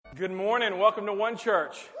Good morning. Welcome to One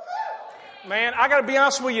Church. Man, I got to be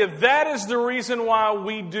honest with you. That is the reason why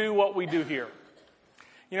we do what we do here.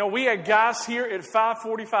 You know, we had guys here at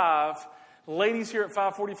 5:45, ladies here at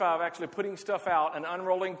 5:45 actually putting stuff out and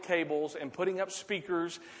unrolling cables and putting up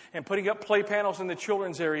speakers and putting up play panels in the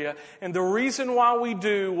children's area. And the reason why we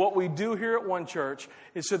do what we do here at One Church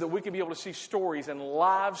is so that we can be able to see stories and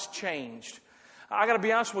lives changed. I got to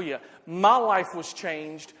be honest with you. My life was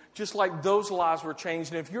changed just like those lives were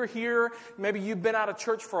changed. And if you're here, maybe you've been out of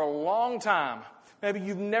church for a long time. Maybe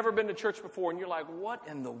you've never been to church before and you're like, what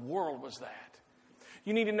in the world was that?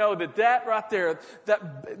 You need to know that right there,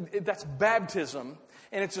 that's baptism.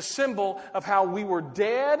 And it's a symbol of how we were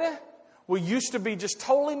dead. We used to be just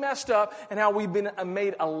totally messed up, and how we've been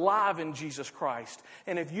made alive in Jesus Christ.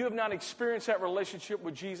 And if you have not experienced that relationship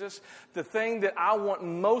with Jesus, the thing that I want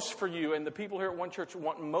most for you, and the people here at One Church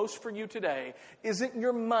want most for you today, isn't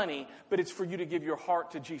your money, but it's for you to give your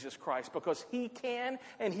heart to Jesus Christ, because He can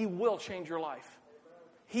and He will change your life.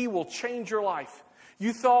 He will change your life.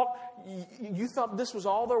 You thought this was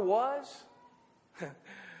all there was?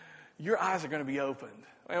 Your eyes are going to be opened.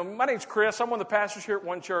 My name's Chris. I'm one of the pastors here at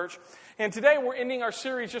One Church. And today we're ending our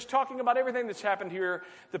series just talking about everything that's happened here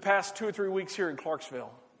the past 2 or 3 weeks here in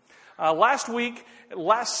Clarksville. Last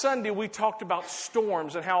Sunday, we talked about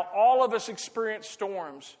storms and how all of us experience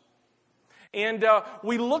storms. And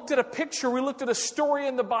we looked at a picture, we looked at a story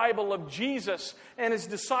in the Bible of Jesus and His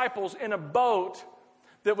disciples in a boat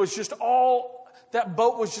that was that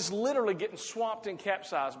boat was just literally getting swamped and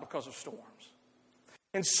capsized because of storms.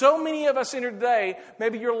 And so many of us in here today,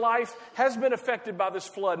 maybe your life has been affected by this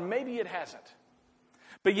flood. Maybe it hasn't.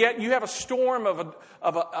 But yet you have a storm of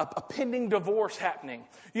a pending divorce happening.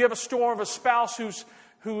 You have a storm of a spouse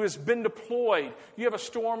who has been deployed. You have a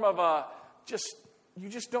storm of you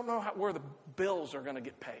just don't know where the bills are going to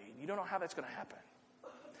get paid. You don't know how that's going to happen.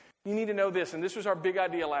 You need to know this, and this was our big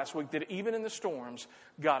idea last week, that even in the storms,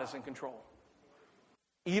 God is in control.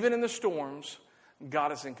 Even in the storms,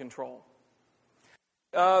 God is in control.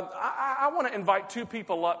 I want to invite 2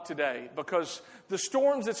 people up today, because the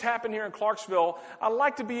storms that's happened here in Clarksville, I'd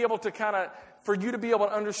like to be able to for you to be able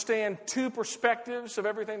to understand 2 perspectives of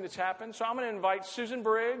everything that's happened. So I'm going to invite Susan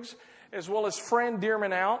Briggs as well as Fran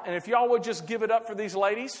Dearman out. And if y'all would just give it up for these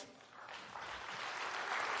ladies.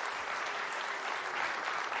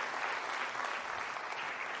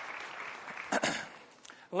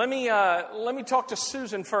 Let me talk to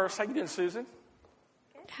Susan first. How you doing, Susan?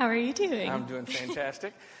 How are you doing? I'm doing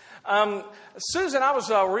fantastic. Susan, I was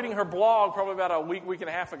reading her blog probably about a week and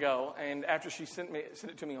a half ago, and after she sent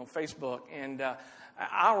it to me on Facebook, and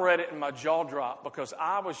I read it and my jaw dropped, because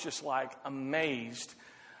I was just like amazed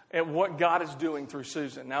at what God is doing through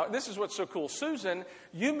Susan. Now, this is what's so cool. Susan,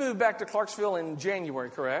 you moved back to Clarksville in January,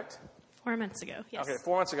 correct? 4 months ago, yes. Okay,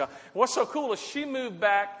 4 months ago. What's so cool is she moved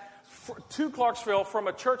back to Clarksville from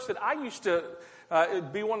a church that I used to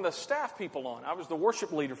be one of the staff people on. I was the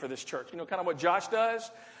worship leader for this church. You know, kind of what Josh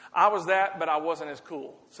does? I was that, but I wasn't as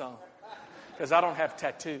cool. So, because I don't have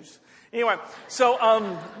tattoos. Anyway,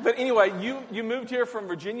 but anyway, you moved here from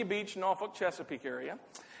Virginia Beach, Norfolk, Chesapeake area,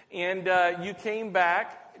 and you came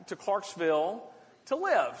back to Clarksville to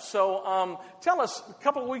live. So tell us, a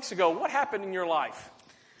couple of weeks ago, what happened in your life?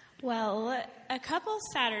 Well, a couple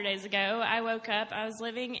Saturdays ago, I woke up. I was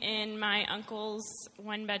living in my uncle's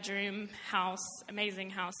 1-bedroom house,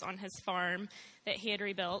 amazing house on his farm that he had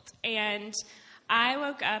rebuilt. And I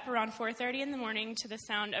woke up around 4:30 in the morning to the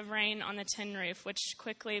sound of rain on the tin roof, which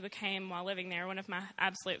quickly became, while living there, one of my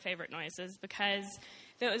absolute favorite noises, because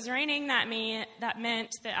if it was raining, that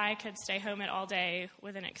meant that I could stay home all day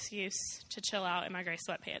with an excuse to chill out in my gray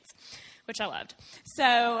sweatpants, which I loved.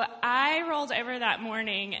 So I rolled over that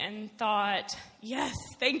morning and thought, yes,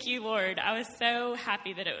 thank you, Lord. I was so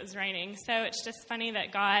happy that it was raining. So it's just funny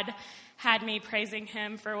that God had me praising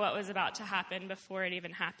Him for what was about to happen before it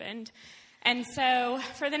even happened. And so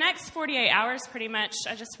for the next 48 hours, pretty much,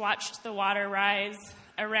 I just watched the water rise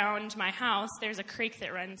around my house. There's a creek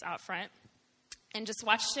that runs out front, and just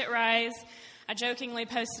watched it rise. I jokingly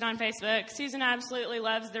posted on Facebook, Susan absolutely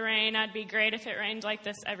loves the rain. I'd be great if it rained like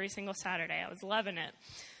this every single Saturday. I was loving it.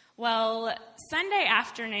 Well, Sunday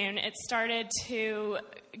afternoon, it started to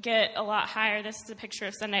get a lot higher. This is a picture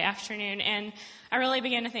of Sunday afternoon, and I really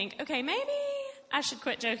began to think, okay, maybe I should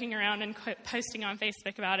quit joking around and quit posting on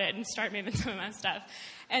Facebook about it and start moving some of my stuff.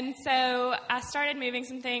 And so I started moving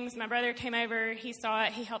some things. My brother came over. He saw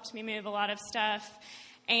it. He helped me move a lot of stuff.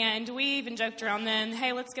 And we even joked around then,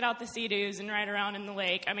 hey, let's get out the Sea-Doos and ride around in the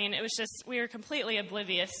lake. I mean, it was just, we were completely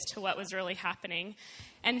oblivious to what was really happening.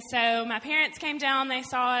 And so my parents came down, they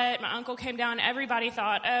saw it, my uncle came down, everybody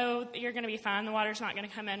thought, oh, you're going to be fine, the water's not going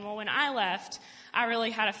to come in. Well, when I left, I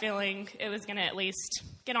really had a feeling it was going to at least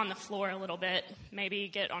get on the floor a little bit, maybe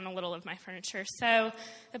get on a little of my furniture. So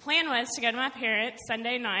the plan was to go to my parents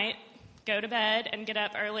Sunday night, go to bed, and get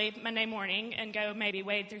up early Monday morning and go maybe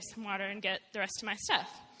wade through some water and get the rest of my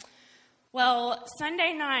stuff. Well,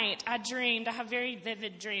 Sunday night, I have very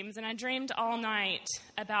vivid dreams, and I dreamed all night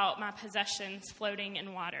about my possessions floating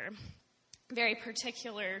in water, very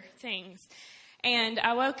particular things. And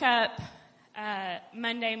I woke up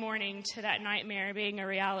Monday morning to that nightmare being a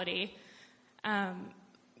reality.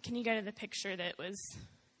 Can you go to the picture that was,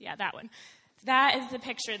 that one. That is the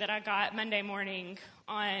picture that I got Monday morning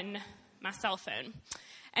on my cell phone.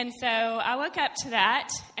 And so I woke up to that,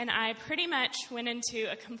 and I pretty much went into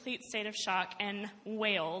a complete state of shock and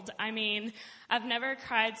wailed. I mean, I've never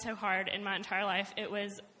cried so hard in my entire life. It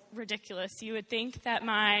was ridiculous. You would think that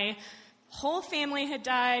my whole family had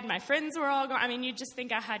died, my friends were all gone. I mean, you'd just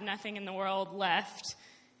think I had nothing in the world left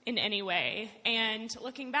in any way. And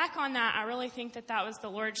looking back on that, I really think that that was the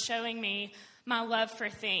Lord showing me my love for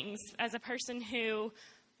things. As a person who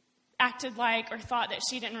acted like or thought that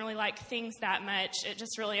she didn't really like things that much, it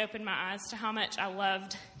just really opened my eyes to how much I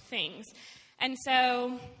loved things. And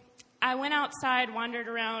so I went outside, wandered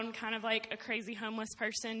around kind of like a crazy homeless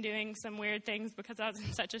person doing some weird things because I was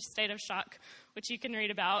in such a state of shock, which you can read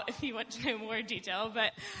about if you want to know more detail.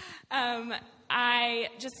 But I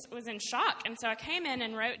just was in shock. And so I came in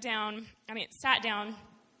and sat down,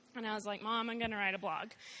 and I was like, Mom, I'm going to write a blog.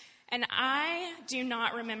 And I do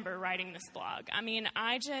not remember writing this blog. I mean,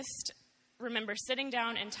 I just remember sitting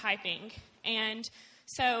down and typing. And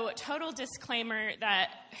so, total disclaimer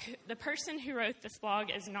that the person who wrote this blog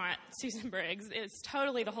is not Susan Briggs. It's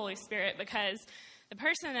totally the Holy Spirit, because the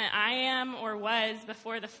person that I am or was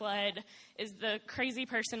before the flood is the crazy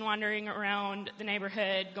person wandering around the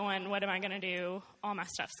neighborhood going, what am I going to do? All my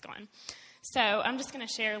stuff's gone. So I'm just going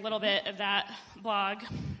to share a little bit of that blog.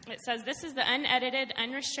 It says, this is the unedited,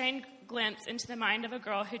 unrestrained glimpse into the mind of a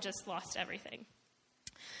girl who just lost everything.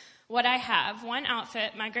 What I have: one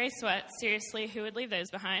outfit, my gray sweats, seriously, who would leave those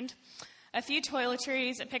behind? A few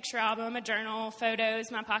toiletries, a picture album, a journal, photos,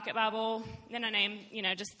 my pocket Bible. Then I named,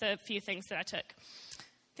 just the few things that I took.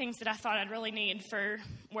 Things that I thought I'd really need for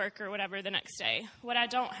work or whatever the next day. What I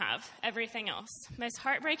don't have: everything else. Most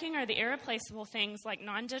heartbreaking are the irreplaceable things like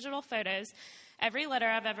non-digital photos, every letter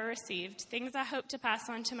I've ever received, things I hope to pass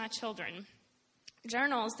on to my children,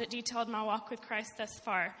 journals that detailed my walk with Christ thus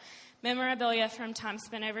far, memorabilia from time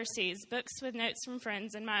spent overseas, books with notes from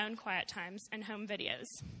friends in my own quiet times, and home videos.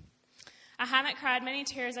 I haven't cried many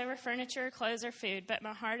tears over furniture, clothes, or food, but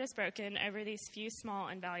my heart is broken over these few small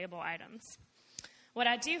and valuable items. What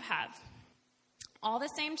I do have: all the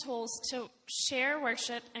same tools to share,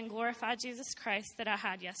 worship, and glorify Jesus Christ that I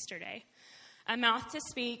had yesterday. A mouth to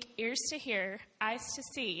speak, ears to hear, eyes to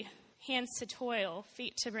see, hands to toil,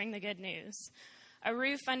 feet to bring the good news. A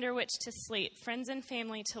roof under which to sleep, friends and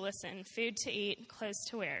family to listen, food to eat, clothes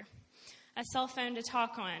to wear. A cell phone to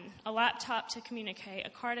talk on, a laptop to communicate,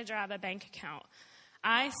 a car to drive, a bank account.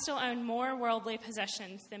 I still own more worldly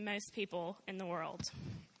possessions than most people in the world.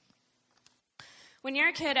 When you're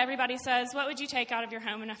a kid, everybody says, what would you take out of your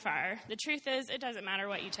home in a fire? The truth is, it doesn't matter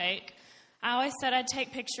what you take. I always said I'd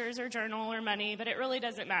take pictures or journal or money, but it really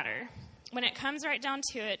doesn't matter. When it comes right down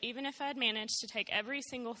to it, even if I'd managed to take every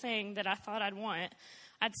single thing that I thought I'd want,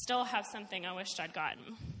 I'd still have something I wished I'd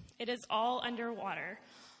gotten. It is all underwater,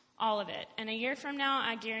 all of it. And a year from now,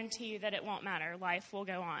 I guarantee you that it won't matter. Life will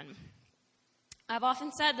go on. I've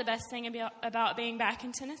often said the best thing about being back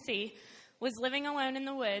in Tennessee was living alone in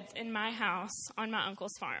the woods in my house on my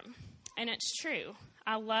uncle's farm. And it's true.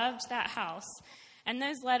 I loved that house and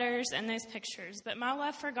those letters and those pictures, but my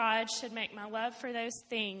love for God should make my love for those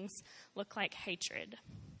things look like hatred.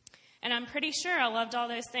 And I'm pretty sure I loved all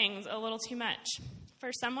those things a little too much.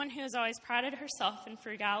 For someone who has always prided herself in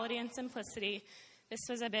frugality and simplicity, this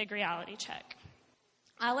was a big reality check.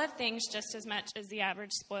 I love things just as much as the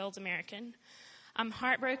average spoiled American. I'm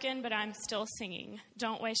heartbroken, but I'm still singing.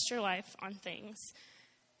 Don't waste your life on things.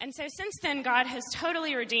 And so since then, God has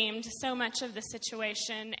totally redeemed so much of the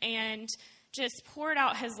situation and just poured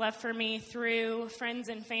out his love for me through friends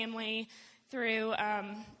and family, through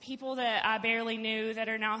people that I barely knew that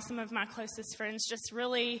are now some of my closest friends, just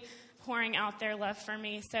really pouring out their love for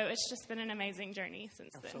me. So it's just been an amazing journey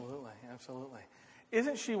since then. Absolutely.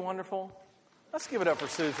 Isn't she wonderful? Let's give it up for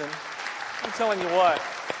Susan. I'm telling you what.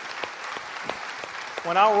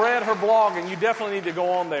 when I read her blog, and you definitely need to go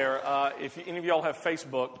on there if any of y'all have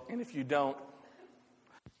Facebook, and if you don't,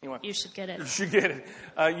 anyway, You should get it. you should get it.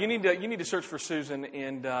 You need to search for Susan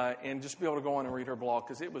and just be able to go on and read her blog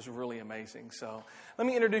because it was really amazing. So let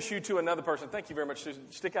me introduce you to another person. Thank you very much,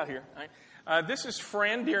 Susan. Stick out here. All right. This is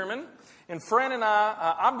Fran Dearman, and Fran and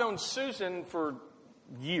I've known Susan for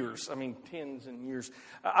years. I mean, tens and years.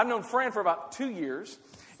 I've known Fran for about 2 years,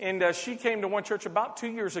 and she came to One Church about 2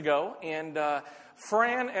 years ago, and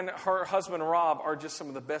Fran and her husband, Rob, are just some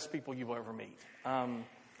of the best people you will ever meet.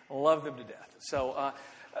 Love them to death. So,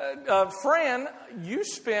 Fran, you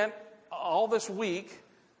spent all this week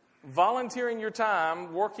volunteering your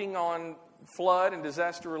time working on flood and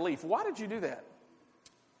disaster relief. Why did you do that?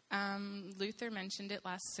 Luther mentioned it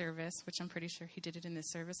last service, which I'm pretty sure he did it in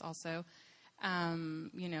this service also.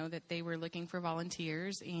 That they were looking for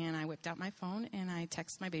volunteers, and I whipped out my phone and I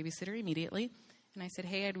texted my babysitter immediately. And I said,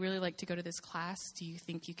 hey, I'd really like to go to this class. Do you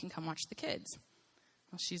think you can come watch the kids?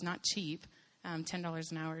 Well, she's not cheap.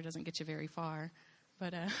 $10 an hour doesn't get you very far.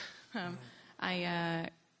 But I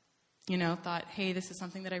thought, hey, this is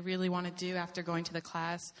something that I really want to do after going to the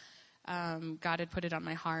class. God had put it on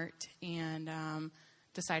my heart and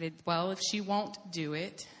decided, well, if she won't do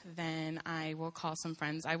it, then I will call some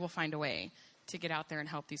friends. I will find a way to get out there and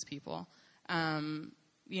help these people.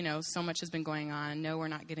 So much has been going on. No, we're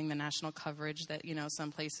not getting the national coverage that,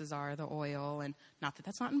 some places are, the oil, and not that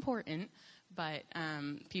that's not important, but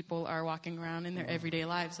people are walking around in their everyday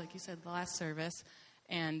lives, like you said, the last service,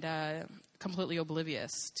 and completely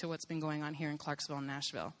oblivious to what's been going on here in Clarksville and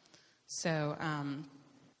Nashville. So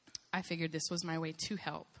I figured this was my way to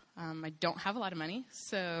help. I don't have a lot of money,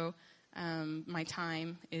 so my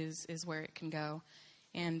time is where it can go.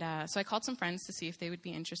 And so I called some friends to see if they would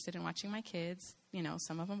be interested in watching my kids.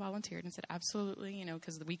 Some of them volunteered and said, absolutely,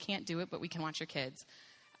 because we can't do it, but we can watch your kids.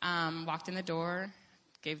 Walked in the door,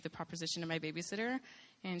 gave the proposition to my babysitter,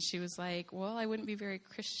 and she was like, well, I wouldn't be very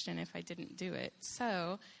Christian if I didn't do it.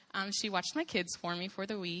 So she watched my kids for me for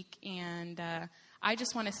the week, and I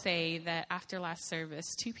just want to say that after last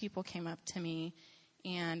service, 2 people came up to me,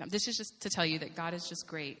 and this is just to tell you that God is just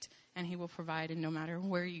great, and he will provide, and no matter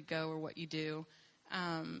where you go or what you do,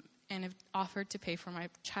 and have offered to pay for my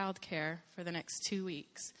child care for the next 2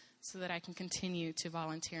 weeks so that I can continue to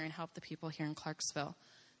volunteer and help the people here in Clarksville.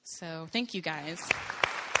 So thank you, guys.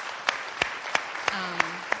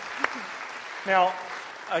 Now,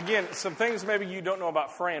 again, some things maybe you don't know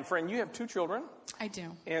about Fran. Fran, you have 2 children. I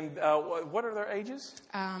do. And what are their ages?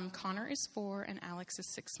 Connor is 4 and Alex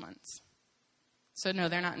is 6 months. So no,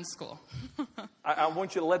 they're not in school. I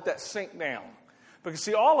want you to let that sink down. Because,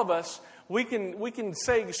 see, all of us, we can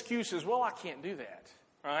say excuses, well, I can't do that,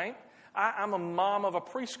 right? I'm a mom of a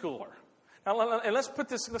preschooler. Now, and let's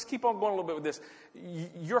keep on going a little bit with this.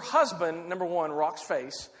 Your husband, number 1, rocks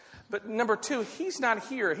face. But number 2, he's not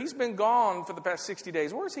here. He's been gone for the past 60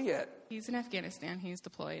 days. Where's he at? He's in Afghanistan. He's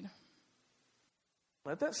deployed.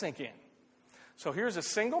 Let that sink in. So here's a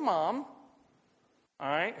single mom, all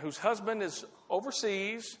right, whose husband is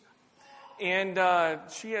overseas, and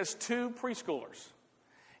she has 2 preschoolers.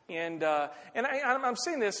 And I'm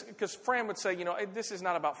saying this because Fran would say, this is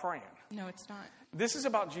not about Fran. No, it's not. This is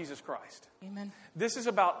about Jesus Christ. Amen. This is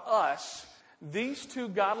about us, these 2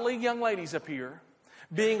 godly young ladies up here,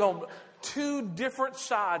 being on 2 different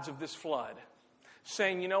sides of this flood,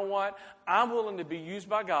 saying, you know what, I'm willing to be used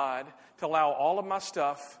by God to allow all of my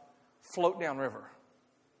stuff float downriver.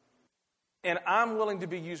 And I'm willing to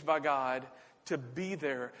be used by God to be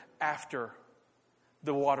there after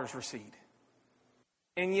the waters recede.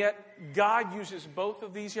 And yet, God uses both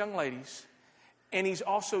of these young ladies, and he's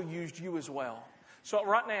also used you as well. So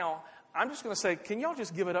right now, I'm just going to say, can y'all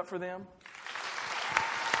just give it up for them?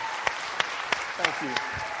 Thank you.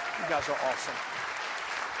 You guys are awesome.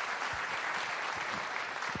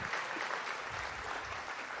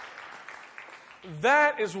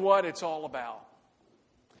 That is what it's all about.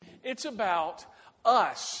 It's about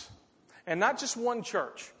us, and not just one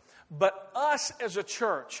church, but us as a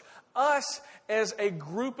church, us as a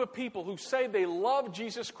group of people who say they love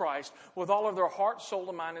Jesus Christ with all of their heart, soul,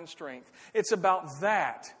 and mind and strength. It's about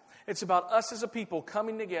that. It's about us as a people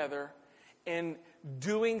coming together and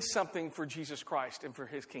doing something for Jesus Christ and for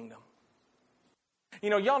his kingdom.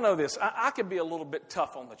 Y'all know this. I could be a little bit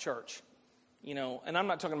tough on the church. And I'm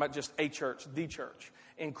not talking about just a church, the church,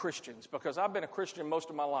 and Christians, because I've been a Christian most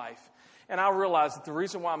of my life. And I realize that the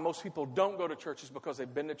reason why most people don't go to church is because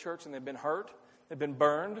they've been to church and they've been hurt, they've been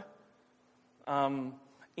burned. But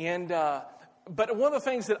one of the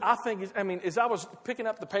things that I think is I was picking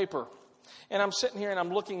up the paper, and I'm sitting here and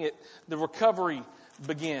I'm looking at the recovery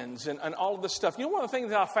begins and all of this stuff. One of the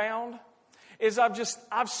things that I found is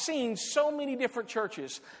I've seen so many different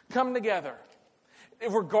churches come together,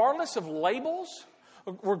 regardless of labels,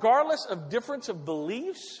 regardless of difference of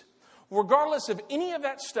beliefs, regardless of any of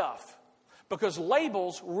that stuff, because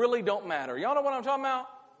labels really don't matter. Y'all know what I'm talking about?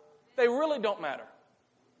 They really don't matter.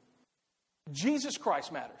 Jesus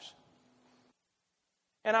Christ matters.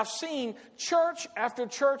 And I've seen church after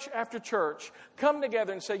church after church come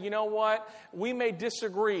together and say, you know what? We may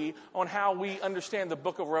disagree on how we understand the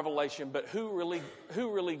book of Revelation, but who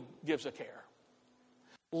really gives a care?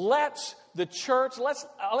 Let's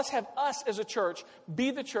have us as a church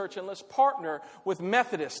be the church, and let's partner with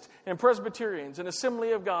Methodists and Presbyterians and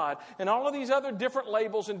Assembly of God and all of these other different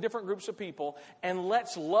labels and different groups of people, and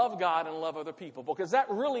let's love God and love other people, because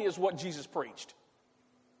that really is what Jesus preached.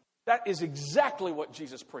 That is exactly what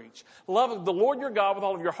Jesus preached. Love the Lord your God with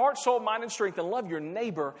all of your heart, soul, mind, and strength, and love your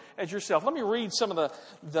neighbor as yourself. Let me read some of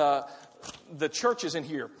the churches in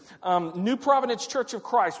here. New Providence Church of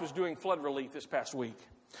Christ was doing flood relief this past week.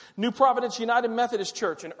 New Providence United Methodist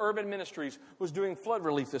Church and Urban Ministries was doing flood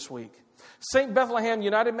relief this week. St. Bethlehem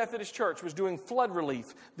United Methodist Church was doing flood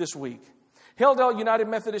relief this week. Hilldale United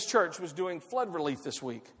Methodist Church was doing flood relief this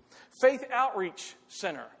week. Faith Outreach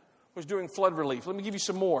Center was doing flood relief. Let me give you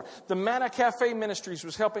some more. The Manna Cafe Ministries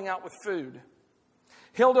was helping out with food.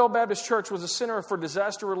 Hilldale Baptist Church was a center for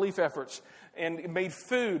disaster relief efforts and made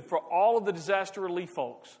food for all of the disaster relief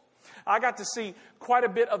folks. I got to see quite a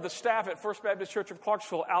bit of the staff at First Baptist Church of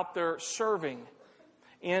Clarksville out there serving.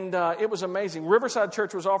 And it was amazing. Riverside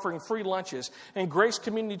Church was offering free lunches, and Grace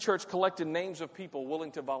Community Church collected names of people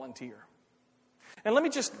willing to volunteer. And let me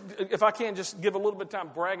just, if I can, just give a little bit of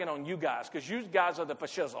time bragging on you guys, because you guys are the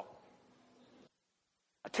fascism.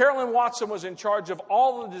 Carolyn Watson was in charge of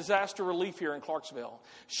all the disaster relief here in Clarksville.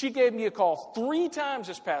 She gave me a call 3 times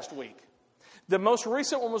this past week. The most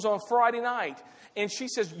recent one was on Friday night. And she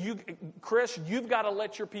says, Chris, you've got to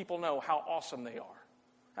let your people know how awesome they are.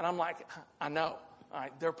 And I'm like, I know. All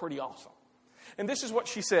right, they're pretty awesome. And this is what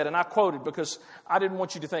she said, and I quoted because I didn't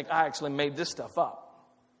want you to think I actually made this stuff up.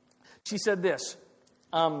 She said this,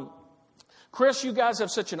 Chris, you guys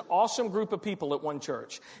have such an awesome group of people at one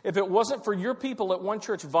church. If it wasn't for your people at one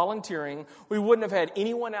church volunteering, we wouldn't have had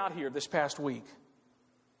anyone out here this past week.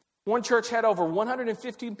 One church had over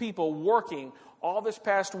 115 people working all this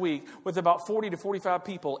past week with about 40 to 45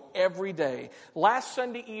 people every day. Last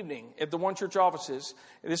Sunday evening at the one church offices,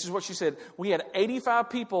 this is what she said, we had 85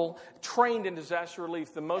 people trained in disaster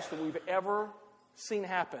relief, the most that we've ever seen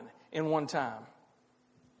happen in one time.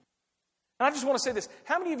 And I just want to say this.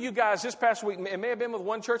 How many of you guys this past week, it may have been with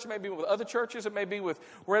one church, it may be with other churches, it may be with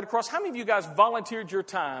Red Cross. How many of you guys volunteered your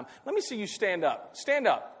time? Let me see you stand up. Stand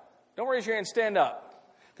up. Don't raise your hand. Stand up.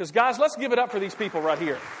 Because, guys, let's give it up for these people right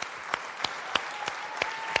here.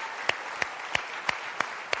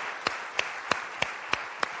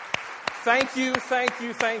 Thank you, thank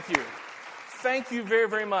you, thank you. Thank you very,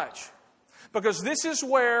 very much. Because this is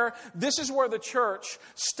where the church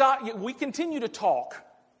we continue to talk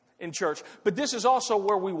in church, but this is also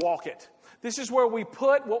where we walk it. This is where we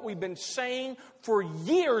put what we've been saying for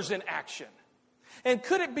years in action. And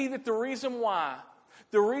could it be that the reason why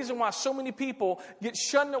so many people get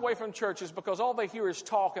shunned away from church is because all they hear is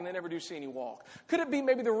talk and they never do see any walk? Could it be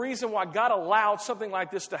maybe the reason why God allowed something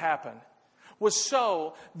like this to happen was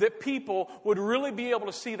so that people would really be able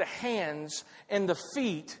to see the hands and the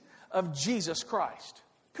feet of Jesus Christ?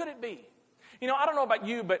 Could it be? You know, I don't know about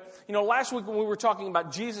you, but, last week when we were talking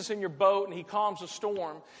about Jesus in your boat and he calms a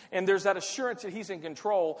storm and there's that assurance that he's in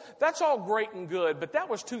control, that's all great and good, but that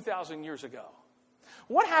was 2,000 years ago.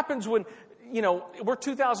 What happens when, we're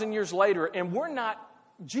 2,000 years later and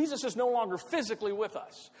Jesus is no longer physically with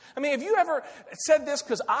us? I mean, have you ever said this?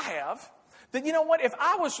 Because I have. That, you know what, if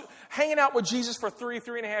I was hanging out with Jesus for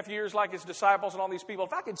 3.5 years like his disciples and all these people,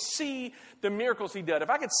 if I could see the miracles he did, if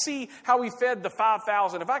I could see how he fed the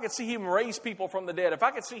 5,000, if I could see him raise people from the dead, if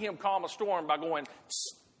I could see him calm a storm by going,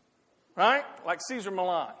 psst, right? Like Caesar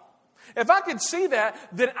Milan. If I could see that,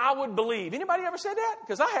 then I would believe. Anybody ever said that?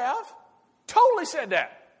 Because I have. Totally said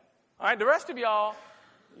that. All right, the rest of y'all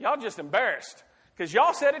just embarrassed because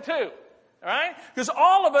y'all said it too. All right? Because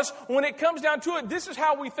all of us, when it comes down to it, this is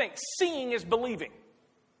how we think. Seeing is believing.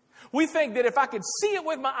 We think that if I could see it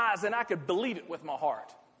with my eyes, then I could believe it with my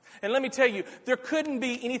heart. And let me tell you, there couldn't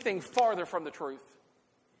be anything farther from the truth.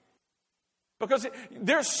 Because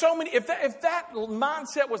there's so many, if that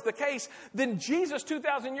mindset was the case, then Jesus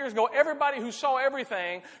 2,000 years ago, everybody who saw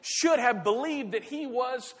everything should have believed that he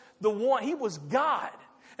was the one, he was God.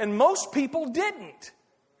 And most people didn't.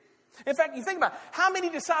 In fact, you think about it, how many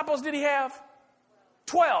disciples did he have?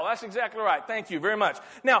 12, that's exactly right. Thank you very much.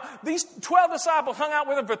 Now, these 12 disciples hung out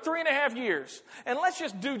with him for 3.5 years. And let's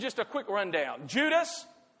just do just a quick rundown. Judas,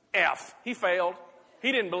 F. He failed.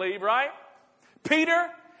 He didn't believe, right? Peter,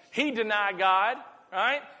 he denied God,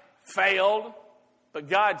 right? Failed. But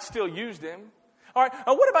God still used him. All right,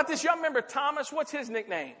 what about this? Y'all remember Thomas? What's his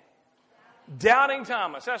nickname? Doubting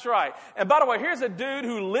Thomas. That's right. And by the way, here's a dude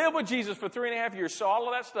who lived with Jesus for 3.5 years, saw all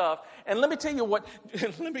of that stuff. And let me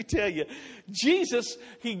tell you, Jesus,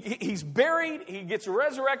 he's buried, he gets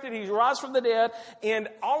resurrected, he's raised from the dead, and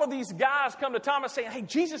all of these guys come to Thomas saying, hey,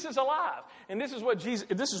 Jesus is alive. And this is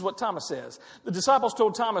what Thomas says. The disciples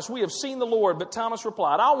told Thomas, we have seen the Lord, but Thomas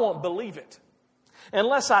replied, I won't believe it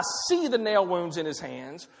unless I see the nail wounds in his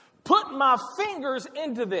hands, put my fingers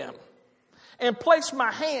into them, and place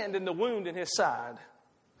my hand in the wound in his side.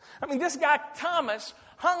 I mean, this guy, Thomas,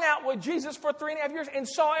 hung out with Jesus for 3.5 years and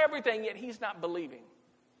saw everything, yet he's not believing.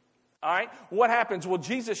 All right? What happens? Well,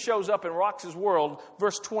 Jesus shows up and rocks his world.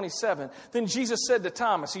 Verse 27. Then Jesus said to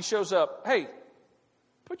Thomas, he shows up, hey,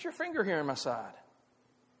 put your finger here in my side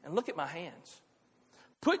and look at my hands.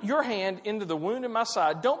 Put your hand into the wound in my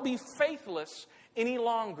side. Don't be faithless any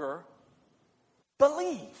longer.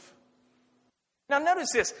 Believe. Now,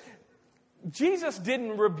 notice this. Jesus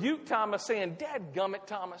didn't rebuke Thomas saying, dadgummit,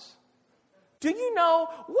 Thomas. Do you know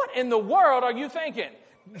what in the world are you thinking?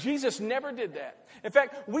 Jesus never did that. In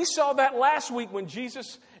fact, we saw that last week when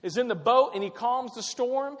Jesus is in the boat and he calms the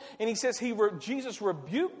storm. And he says Jesus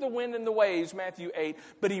rebuked the wind and the waves, Matthew 8,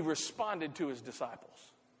 but he responded to his disciples.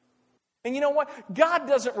 And you know what? God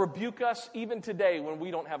doesn't rebuke us even today when we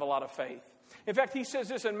don't have a lot of faith. In fact, he says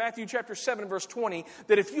this in Matthew chapter 7, verse 20,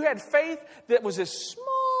 that if you had faith that was as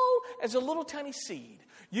small as a little tiny seed,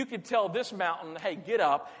 you could tell this mountain, hey, get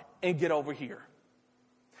up and get over here.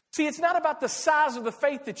 See, it's not about the size of the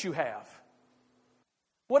faith that you have.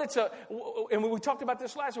 And we talked about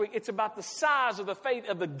this last week, it's about the size of the faith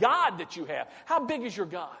of the God that you have. How big is your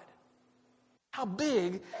God? How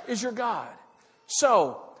big is your God?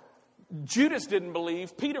 So, Judas didn't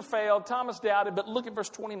believe, Peter failed, Thomas doubted, but look at verse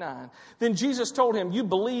 29. Then Jesus told him, you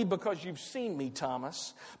believe because you've seen me,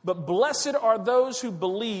 Thomas, but blessed are those who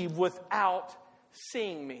believe without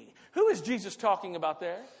seeing me. Who is Jesus talking about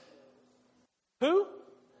there? Who?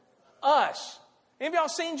 Us. Any of y'all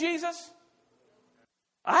seen Jesus?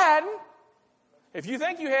 I hadn't. If you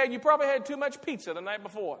think you had, you probably had too much pizza the night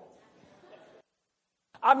before.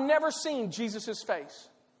 I've never seen Jesus' face.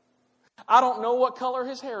 I don't know what color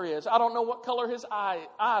his hair is. I don't know what color his eyes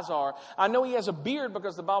are. I know he has a beard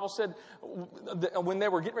because the Bible said when they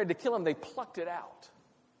were getting ready to kill him, they plucked it out.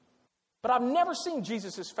 But I've never seen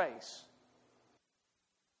Jesus' face.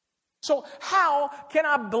 So how can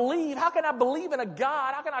I believe? How can I believe in a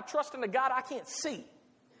God? How can I trust in a God I can't see?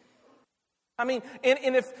 I mean,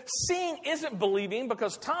 and if seeing isn't believing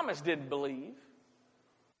because Thomas didn't believe,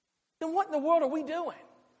 then what in the world are we doing?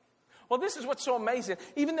 Well, this is what's so amazing.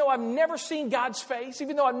 Even though I've never seen God's face,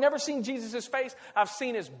 even though I've never seen Jesus' face, I've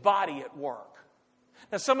seen his body at work.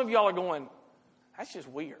 Now, some of y'all are going, that's just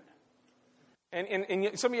weird.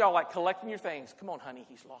 And some of y'all are like collecting your things. Come on, honey,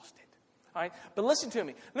 he's lost it. All right? But listen to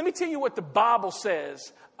me. Let me tell you what the Bible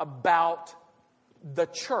says about the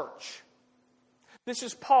church. This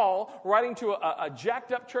is Paul writing to a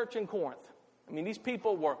jacked up church in Corinth. I mean, these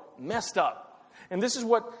people were messed up. And this is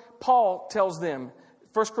what Paul tells them.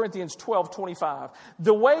 1 Corinthians 12:25.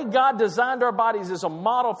 The way God designed our bodies is a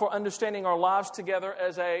model for understanding our lives together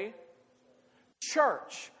as a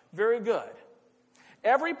church. Very good.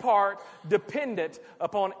 Every part dependent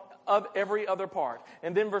upon every other part.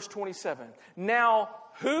 And then verse 27. Now,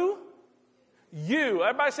 who? You.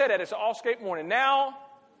 Everybody say that. It's all skate morning. Now,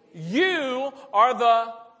 you are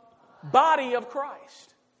the body of Christ.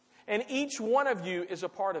 And each one of you is a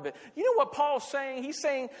part of it. You know what Paul's saying? He's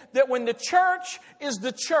saying that when the church is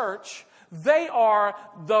the church, they are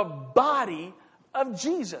the body of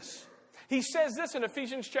Jesus. He says this in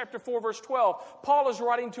Ephesians chapter 4, verse 12. Paul is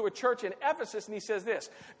writing to a church in Ephesus, and he says this.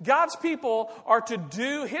 God's people are to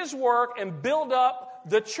do his work and build up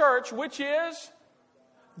the church, which is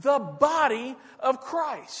the body of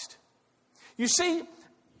Christ. You see,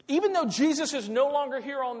 even though Jesus is no longer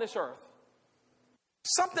here on this earth,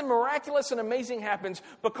 something miraculous and amazing happens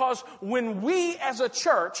because when we as a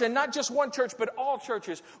church, and not just one church, but all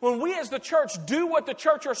churches, when we as the church do what the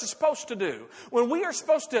church are supposed to do, when we are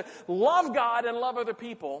supposed to love God and love other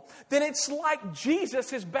people, then it's like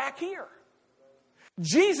Jesus is back here.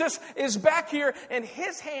 Jesus is back here and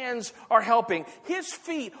his hands are helping. His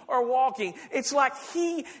feet are walking. It's like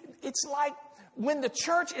when the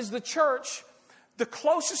church is the church, the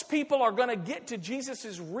closest people are going to get to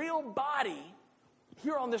Jesus' real body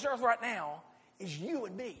here on this earth right now is you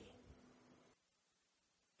and me.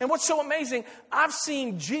 And what's so amazing, I've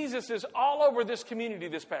seen Jesuses all over this community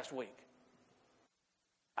this past week.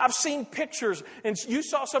 I've seen pictures, and you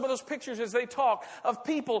saw some of those pictures as they talk, of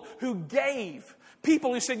people who gave.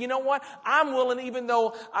 People who said, you know what, I'm willing, even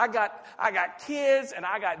though I got kids and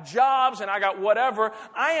I got jobs and I got whatever,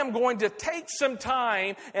 I am going to take some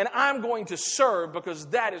time and I'm going to serve because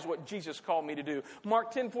that is what Jesus called me to do.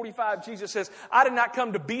 Mark 10:45, Jesus says, I did not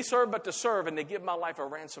come to be served but to serve and to give my life a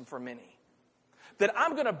ransom for many. That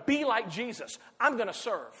I'm going to be like Jesus. I'm going to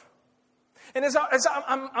serve. And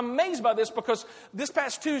I'm amazed by this because this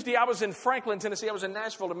past Tuesday I was in Franklin, Tennessee. I was in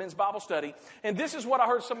Nashville to men's Bible study. And this is what I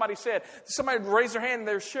heard somebody said. Somebody raised their hand and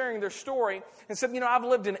they're sharing their story and said, you know, I've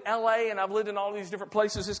lived in L.A. and I've lived in all these different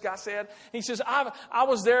places, this guy said. He says, I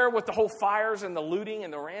was there with the whole fires and the looting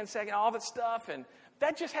and the ransacking, all that stuff. And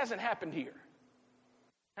that just hasn't happened here.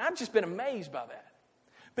 And I've just been amazed by that.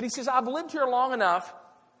 But he says, I've lived here long enough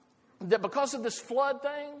that because of this flood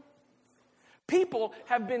thing, people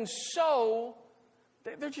have been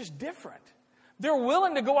they're just different. They're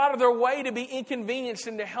willing to go out of their way to be inconvenienced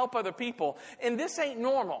and to help other people. And this ain't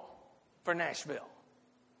normal for Nashville.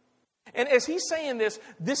 And as he's saying this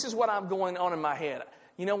is what I'm going on in my head.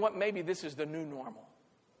 You know what? Maybe this is the new normal.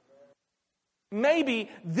 Maybe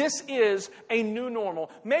this is a new normal.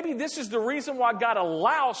 Maybe this is the reason why God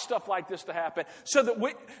allows stuff like this to happen. So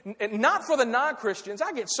that not for the non-Christians.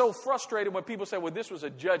 I get so frustrated when people say, well, this was a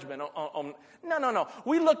judgment on. No.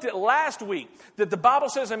 We looked at last week that the Bible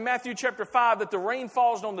says in Matthew chapter 5 that the rain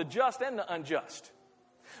falls on the just and the unjust.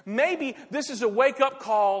 Maybe this is a wake-up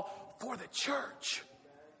call for the church.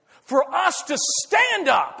 For us to stand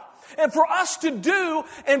up and for us to do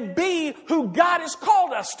and be who God has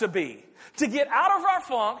called us to be. To get out of our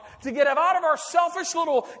funk, to get out of our selfish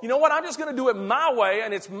little, you know what, I'm just going to do it my way,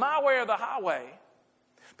 and it's my way or the highway.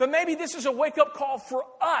 But maybe this is a wake-up call for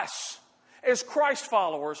us as Christ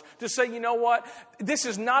followers to say, you know what, this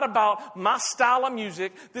is not about my style of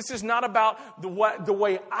music. This is not about the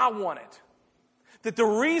way I want it. That the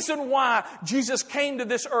reason why Jesus came to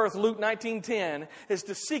this earth, Luke 19:10, is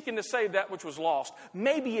to seek and to save that which was lost.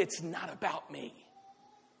 Maybe it's not about me.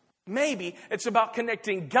 Maybe it's about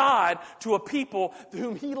connecting God to a people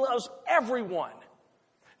whom He loves everyone.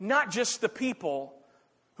 Not just the people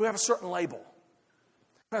who have a certain label.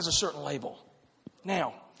 Who has a certain label.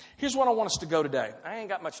 Now, here's what I want us to go today. I ain't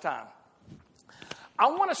got much time.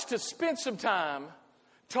 I want us to spend some time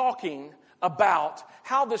talking about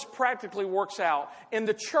how this practically works out in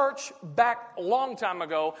the church back a long time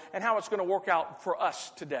ago and how it's going to work out for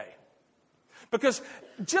us today. Because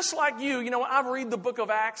just like you know, I read the book of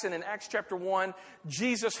Acts, and in Acts chapter 1,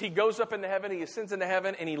 Jesus, He goes up into heaven, He ascends into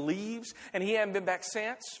heaven, and He leaves, and He hasn't been back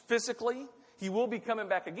since, physically. He will be coming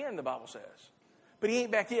back again, the Bible says. But He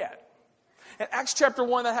ain't back yet. In Acts chapter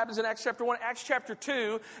 1, that happens in Acts chapter 1. Acts chapter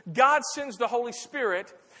 2, God sends the Holy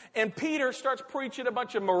Spirit, and Peter starts preaching a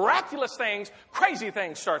bunch of miraculous things, crazy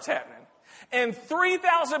things starts happening. And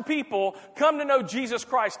 3,000 people come to know Jesus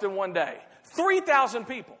Christ in one day. 3,000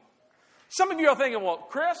 people. Some of you are thinking, well,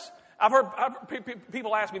 Chris, I've heard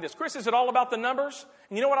people ask me this. Chris, is it all about the numbers?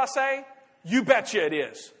 And you know what I say? You betcha it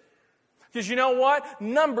is. Because you know what?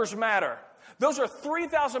 Numbers matter. Those are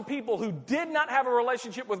 3,000 people who did not have a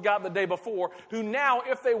relationship with God the day before, who now,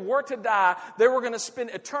 if they were to die, they were going to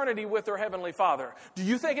spend eternity with their Heavenly Father. Do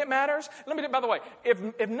you think it matters? By the way,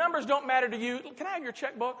 if numbers don't matter to you, can I have your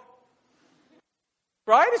checkbook?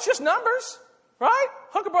 Right? It's just numbers. Right?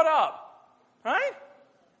 Hook a brother up. Right?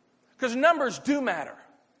 Because numbers do matter.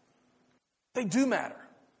 They do matter.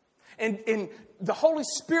 And the Holy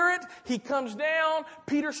Spirit, He comes down.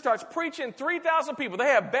 Peter starts preaching. 3,000 people. They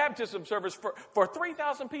have baptism service for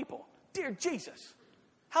 3,000 people. Dear Jesus.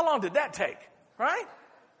 How long did that take? Right?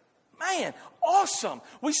 Man, awesome.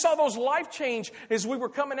 We saw those life change as we were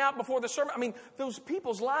coming out before the sermon. I mean, those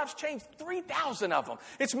people's lives changed, 3,000 of them.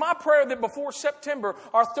 It's my prayer that before September,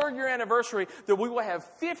 our 3rd year anniversary, that we will have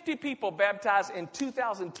 50 people baptized in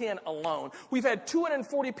 2010 alone. We've had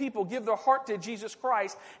 240 people give their heart to Jesus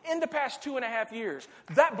Christ in the past 2.5 years.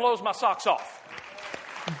 That blows my socks off.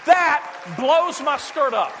 That blows my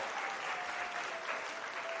skirt up.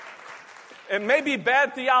 It may be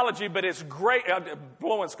bad theology, but it's great.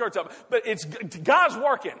 Blowing skirts up. But God's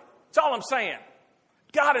working. That's all I'm saying.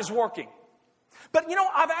 God is working. But, you know,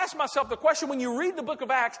 I've asked myself the question, when you read the book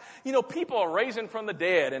of Acts, you know, people are raising from the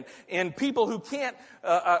dead, and people who can't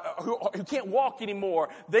walk anymore,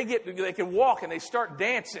 they can walk and they start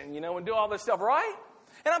dancing, you know, and do all this stuff, right?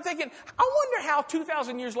 And I'm thinking, I wonder how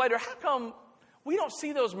 2,000 years later, how come we don't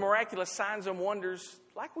see those miraculous signs and wonders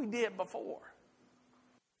like we did before?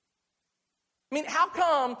 I mean, how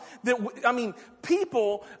come that,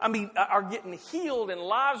 people, are getting healed and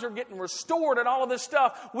lives are getting restored and all of this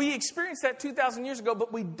stuff? We experienced that 2,000 years ago,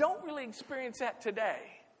 but we don't really experience that today.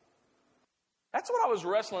 That's what I was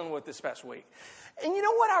wrestling with this past week. And you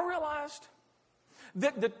know what I realized?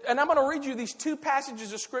 And I'm going to read you these two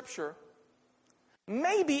passages of Scripture.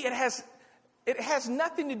 Maybe it has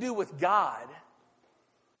nothing to do with God.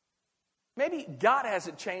 Maybe God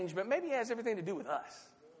hasn't changed, but maybe it has everything to do with us.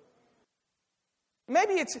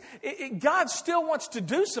 Maybe God still wants to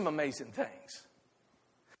do some amazing things.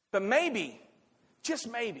 But maybe, just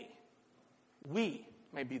maybe, we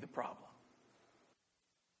may be the problem.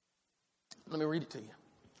 Let me read it to you.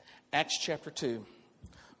 Acts chapter 2,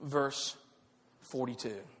 verse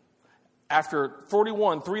 42. After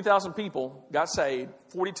 41, 3,000 people got saved,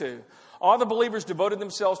 42. All the believers devoted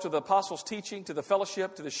themselves to the apostles' teaching, to the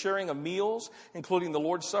fellowship, to the sharing of meals, including the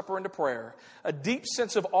Lord's Supper and to prayer. A deep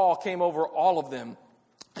sense of awe came over all of them.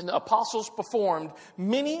 And the apostles performed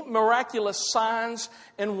many miraculous signs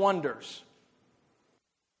and wonders.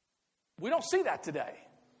 We don't see that today.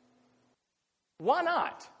 Why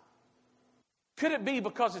not? Could it be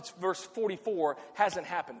because it's verse 44 hasn't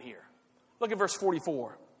happened here? Look at verse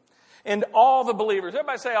 44. And all the believers,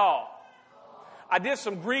 everybody say all. I did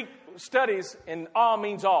some Greek studies, and all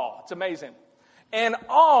means all. It's amazing. And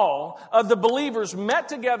all of the believers met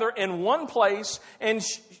together in one place and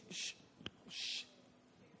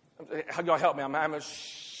y'all help me. I'm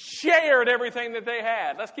shared everything that they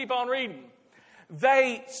had. Let's keep on reading.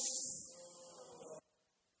 They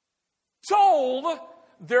sold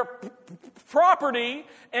their property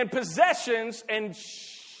and possessions and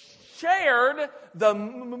shared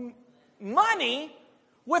the money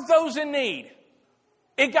with those in need.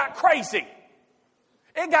 It got crazy.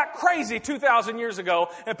 It got crazy 2,000 years ago.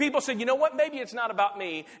 And people said, you know what? Maybe it's not about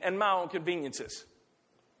me and my own conveniences.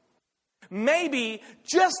 Maybe,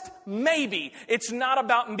 just maybe, it's not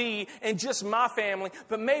about me and just my family,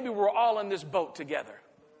 but maybe we're all in this boat together.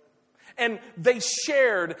 And they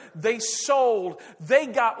shared, they sold, they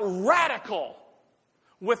got radical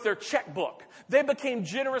with their checkbook. They became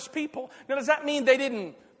generous people. Now, does that mean they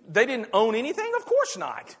didn't own anything? Of course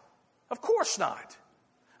not. Of course not.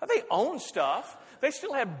 They owned stuff. They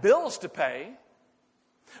still had bills to pay.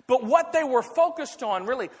 But what they were focused on,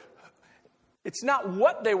 really, it's not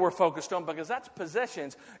what they were focused on, because that's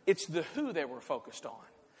possessions. It's the who they were focused on.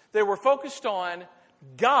 They were focused on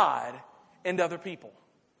God and other people.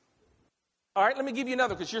 All right, let me give you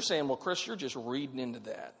another, because you're saying, well, Chris, you're just reading into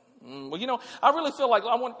that. Well, I really feel like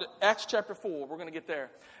I want Acts chapter 4. We're going to get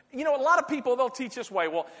there. A lot of people, they'll teach this way.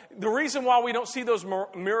 Well, the reason why we don't see those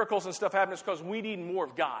miracles and stuff happen is because we need more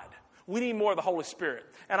of God. We need more of the Holy Spirit.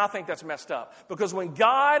 And I think that's messed up. Because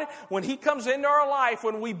when He comes into our life,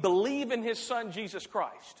 when we believe in His Son, Jesus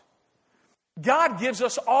Christ, God gives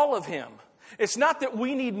us all of Him. It's not that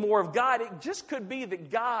we need more of God. It just could be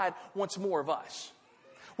that God wants more of us.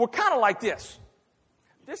 We're kind of like this.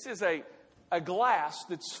 This is a glass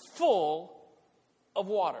that's full of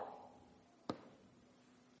water.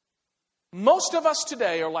 Most of us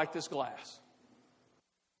today are like this glass.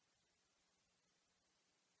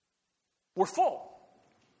 We're full.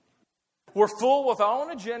 We're full with our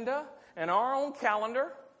own agenda and our own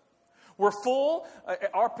calendar. We're full.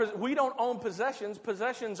 We don't own possessions.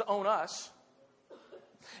 Possessions own us.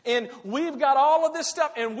 And we've got all of this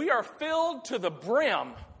stuff, and we are filled to the brim.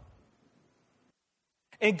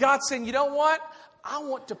 And God's saying, you know what? I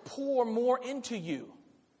want to pour more into you.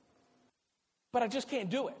 But I just can't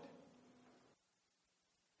do it.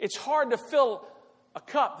 It's hard to fill a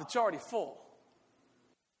cup that's already full.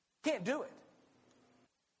 Can't do it.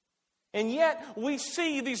 And yet we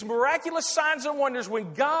see these miraculous signs and wonders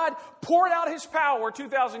when God poured out His power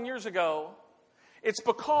 2,000 years ago. It's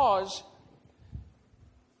because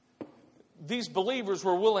these believers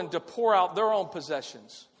were willing to pour out their own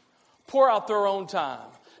possessions, pour out their own time,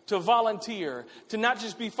 to volunteer, to not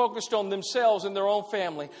just be focused on themselves and their own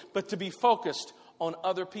family, but to be focused on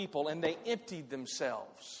other people. And they emptied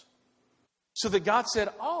themselves. So that God said,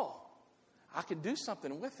 oh, I can do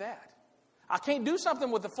something with that. I can't do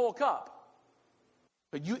something with a full cup.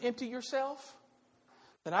 But you empty yourself,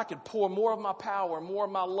 then I can pour more of my power, more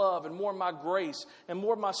of my love, and more of my grace, and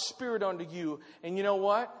more of my spirit onto you. And you know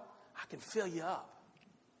what? I can fill you up.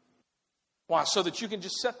 Why? So that you can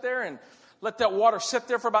just sit there and let that water sit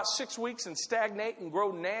there for about 6 weeks and stagnate and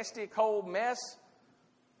grow nasty, cold mess?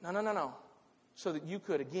 No. So that you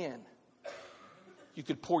could, you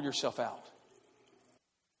could pour yourself out.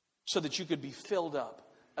 So that you could be filled up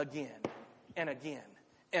again and again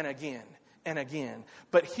and again and again.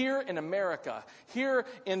 But here in America, here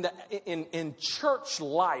in church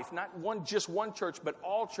life, not just one church, but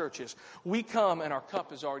all churches, we come and our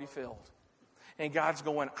cup is already filled. And God's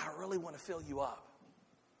going, I really want to fill you up.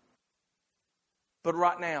 But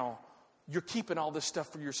right now, you're keeping all this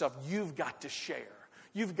stuff for yourself. You've got to share.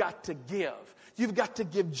 You've got to give. You've got to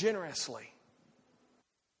give generously.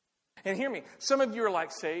 And hear me, some of you are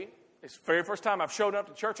like, see, it's the very first time I've showed up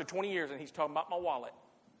to church in 20 years and he's talking about my wallet.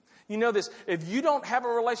 You know this, if you don't have a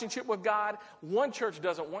relationship with God, one church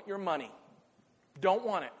doesn't want your money. Don't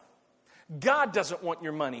want it. God doesn't want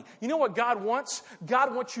your money. You know what God wants?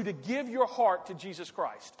 God wants you to give your heart to Jesus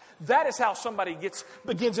Christ. That is how somebody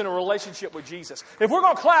begins in a relationship with Jesus. If we're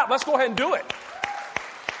going to clap, let's go ahead and do it.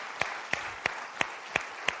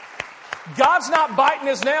 God's not biting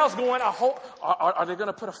his nails going, are they going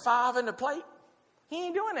to put a 5 in the plate? He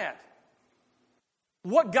ain't doing that.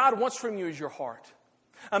 What God wants from you is your heart.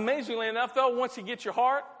 Amazingly enough, though, once he gets your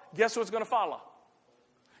heart, guess what's going to follow?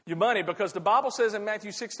 Your money, because the Bible says in Matthew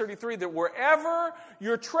 6:33 that wherever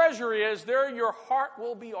your treasure is, there your heart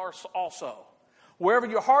will be also. Wherever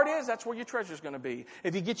your heart is, that's where your treasure is going to be.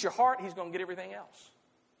 If he gets your heart, he's going to get everything else.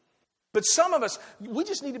 But some of us, we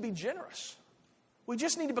just need to be generous. We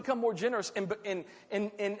just need to become more generous. And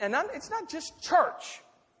it's not just church.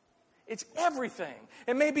 It's everything.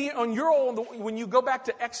 And maybe on your own, when you go back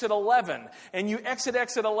to exit 11, and you exit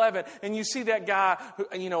 11, and you see that guy who,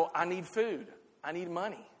 I need food. I need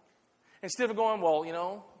money. Instead of going, well,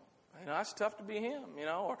 that's tough to be him,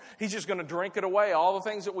 or he's just going to drink it away, all the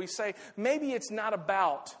things that we say. Maybe it's not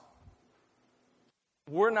about,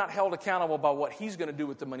 we're not held accountable by what he's going to do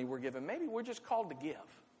with the money we're given. Maybe we're just called to give.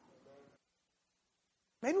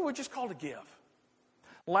 Maybe we're just called to give.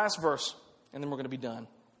 Last verse, and then we're going to be done.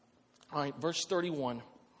 All right, verse 31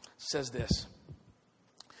 says this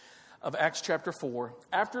of Acts chapter 4.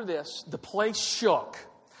 After this, the place shook,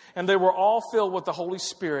 and they were all filled with the Holy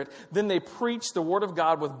Spirit. Then they preached the word of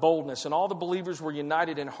God with boldness, and all the believers were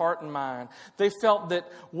united in heart and mind. They felt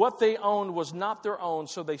that what they owned was not their own,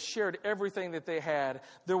 so they shared everything that they had.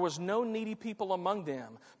 There was no needy people among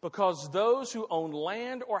them, because those who owned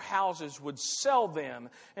land or houses would sell them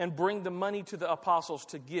and bring the money to the apostles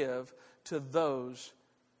to give to those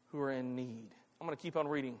who are in need. I'm going to keep on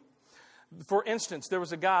reading. For instance, there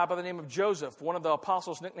was a guy by the name of Joseph, one of the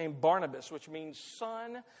apostles nicknamed Barnabas, which means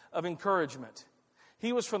son of encouragement.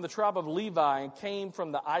 He was from the tribe of Levi and came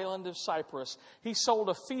from the island of Cyprus. He sold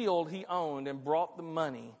a field he owned and brought the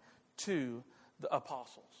money to the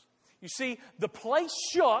apostles. You see, the place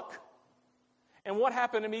shook, and what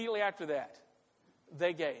happened immediately after that?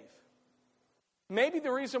 They gave. Maybe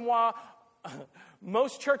the reason why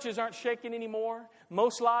most churches aren't shaking anymore,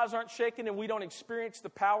 most lives aren't shaken, and we don't experience the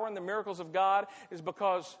power and the miracles of God is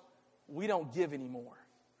because we don't give anymore.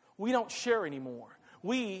 We don't share anymore.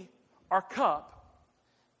 Our cup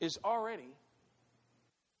is already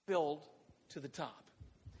filled to the top.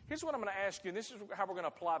 Here's what I'm going to ask you, and this is how we're going to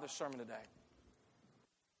apply this sermon today.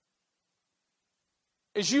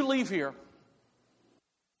 As you leave here,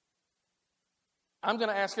 I'm going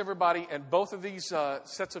to ask everybody at both of these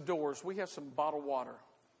sets of doors, we have some bottled water.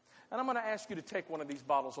 And I'm going to ask you to take one of these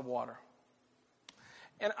bottles of water.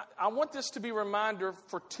 And I want this to be a reminder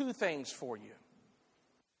for two things for you.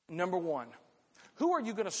 Number one, who are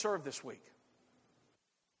you going to serve this week?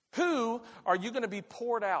 Who are you going to be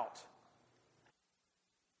poured out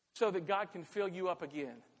so that God can fill you up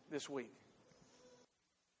again this week?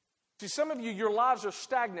 See, some of you, your lives are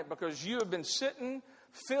stagnant because you have been sitting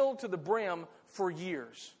filled to the brim for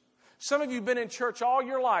years. Some of you have been in church all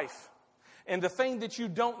your life, and the thing that you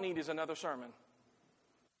don't need is another sermon.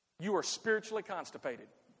 You are spiritually constipated.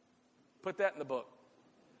 Put that in the book.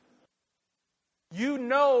 You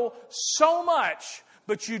know so much,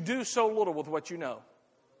 but you do so little with what you know.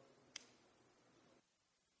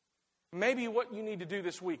 Maybe what you need to do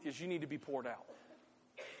this week is you need to be poured out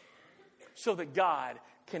so that God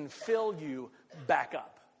can fill you back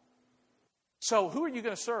up. So who are you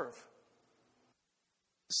going to serve?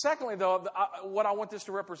 Secondly, though, what I want this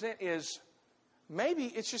to represent is maybe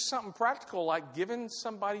it's just something practical like giving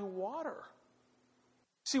somebody water.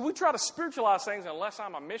 See, we try to spiritualize things. Unless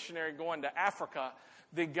I'm a missionary going to Africa,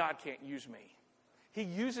 then God can't use me. He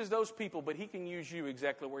uses those people, but He can use you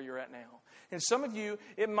exactly where you're at now. And some of you,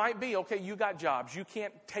 it might be, okay, you got jobs. You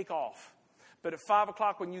can't take off. But at 5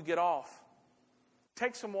 o'clock when you get off,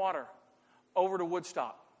 take some water over to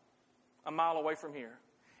Woodstock, a mile away from here,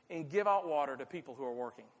 and give out water to people who are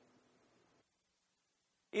working.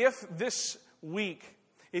 If this week,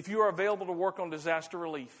 if you are available to work on disaster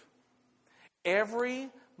relief, every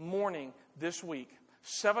morning this week,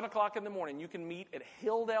 7 o'clock in the morning, you can meet at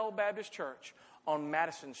Hilldale Baptist Church on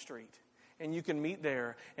Madison Street. And you can meet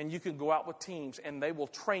there, and you can go out with teams, and they will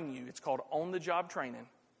train you. It's called on-the-job training.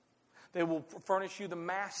 They will furnish you the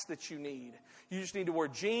mask that you need. You just need to wear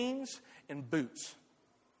jeans and boots.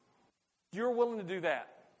 You're willing to do that.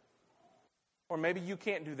 Or maybe you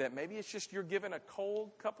can't do that. Maybe it's just you're given a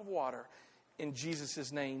cold cup of water in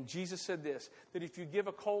Jesus' name. Jesus said this, that if you give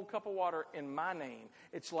a cold cup of water in my name,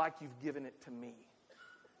 it's like you've given it to me.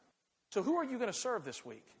 So who are you going to serve this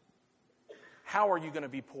week? How are you going to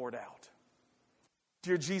be poured out?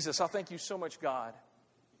 Dear Jesus, I thank you so much, God.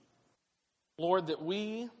 Lord, that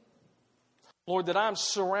I'm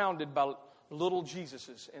surrounded by little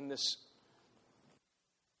Jesuses in this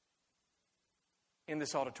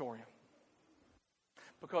auditorium.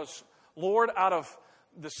 Because, Lord, out of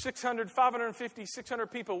the 550, 600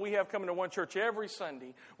 people we have coming to one church every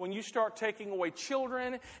Sunday, when you start taking away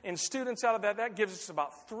children and students out of that gives us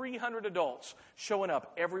about 300 adults showing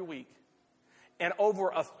up every week. And over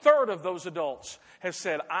a third of those adults have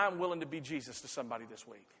said, I'm willing to be Jesus to somebody this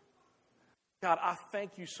week. God, I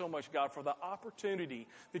thank you so much, God, for the opportunity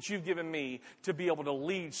that you've given me to be able to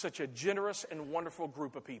lead such a generous and wonderful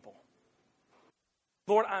group of people.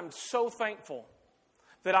 Lord, I'm so thankful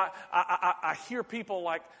that I hear people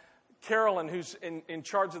like Carolyn, who's in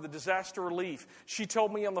charge of the disaster relief. She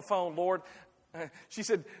told me on the phone, Lord, she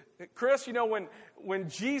said, Chris, when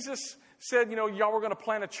Jesus said, y'all were going to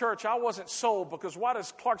plant a church, I wasn't sold because why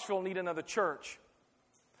does Clarksville need another church?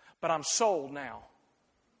 But I'm sold now.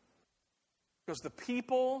 Because the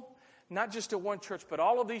people, not just at one church, but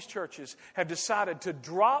all of these churches have decided to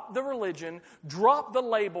drop the religion, drop the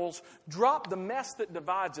labels, drop the mess that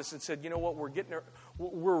divides us and said, you know what,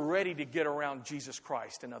 we're ready to get around Jesus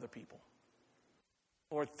Christ and other people.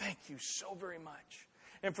 Lord, thank you so very much.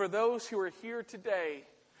 And for those who are here today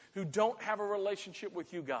who don't have a relationship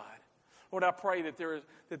with you, God, Lord, I pray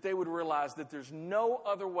that they would realize that there's no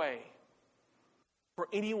other way for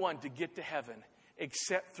anyone to get to heaven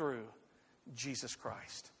except through Jesus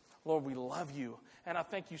Christ. Lord, we love you, and I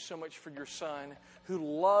thank you so much for your Son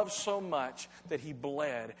who loved so much that he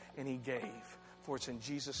bled and he gave. For it's in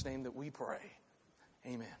Jesus' name that we pray.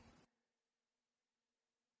 Amen.